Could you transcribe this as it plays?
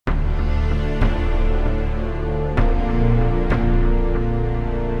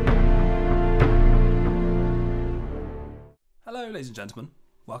Hello ladies and gentlemen,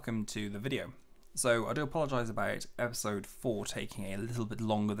 welcome to the video. So I do apologise about episode 4 taking a little bit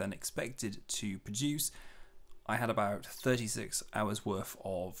longer than expected to produce. I had about 36 hours worth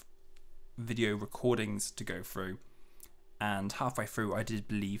of video recordings to go through, and halfway through I did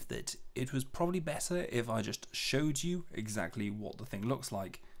believe that it was probably better if I just showed you exactly what the thing looks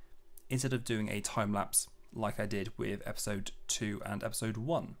like instead of doing a time lapse like I did with episode 2 and episode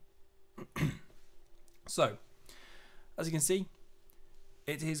 1. So, as you can see,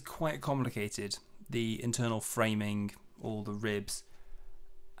 it is quite complicated. The internal framing, all the ribs,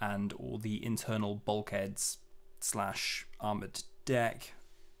 and all the internal bulkheads slash armoured deck.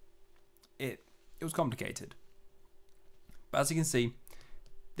 It was complicated. But as you can see,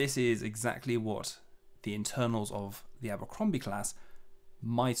 this is exactly what the internals of the Abercrombie class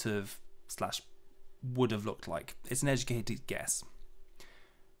might have slash would have looked like. It's an educated guess.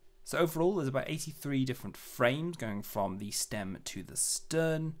 So overall, there's about 83 different frames going from the stem to the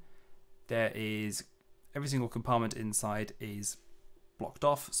stern. There is every single compartment inside is blocked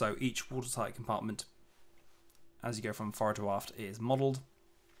off, so each watertight compartment as you go from forward to aft is modelled.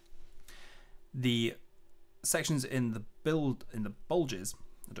 The sections in the bulges,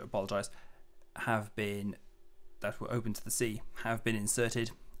 I do apologise, that were open to the sea have been inserted,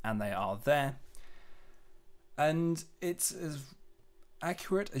 and they are there. And it's as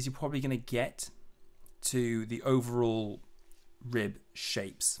accurate as you're probably going to get to the overall rib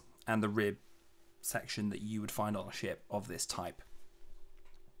shapes and the rib section that you would find on a ship of this type.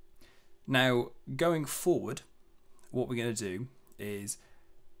 Now, going forward, what we're going to do is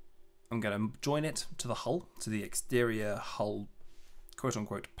I'm going to join it to the hull, to the exterior hull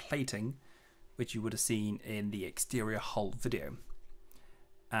quote-unquote plating, which you would have seen in the exterior hull video.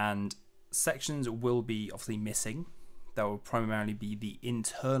 And sections will be obviously missing. That will primarily be the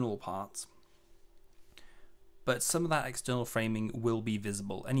internal parts, but some of that external framing will be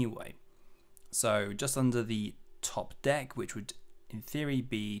visible anyway. So just under the top deck, which would in theory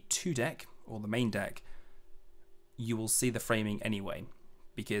be 2 deck or the main deck, you will see the framing anyway,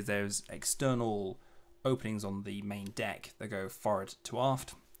 because there's external openings on the main deck that go forward to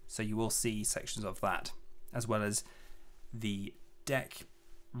aft, so you will see sections of that, as well as the deck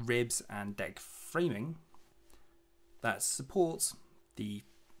ribs and deck framing that supports the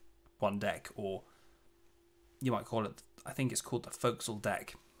one deck, or you might call it, I think it's called the forecastle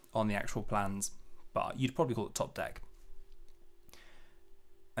deck on the actual plans, but you'd probably call it top deck.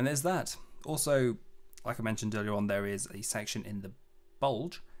 And there's that. Also, like I mentioned earlier on, there is a section in the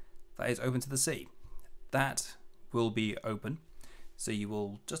bulge that is open to the sea. That will be open, so you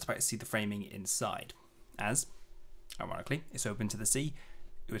will just about see the framing inside, as, ironically, it's open to the sea.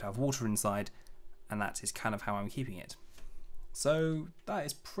 It would have water inside, and that is kind of how I'm keeping it. So that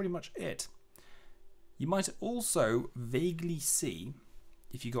is pretty much it. You might also vaguely see,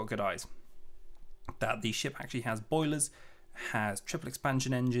 if you got good eyes, that the ship actually has boilers, has triple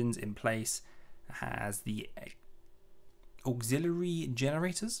expansion engines in place, has the auxiliary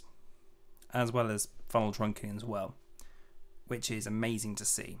generators, as well as funnel trunking as well, which is amazing to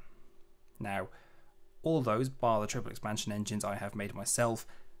see. Now, all of those, bar the triple expansion engines I have made myself,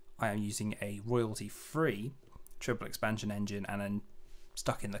 I am using a royalty-free triple expansion engine and then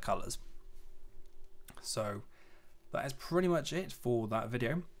stuck in the colours. So that is pretty much it for that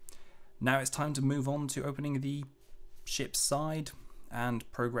video. Now it's time to move on to opening the ship's side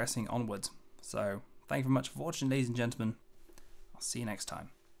and progressing onwards. So thank you very much for watching, ladies and gentlemen. I'll see you next time.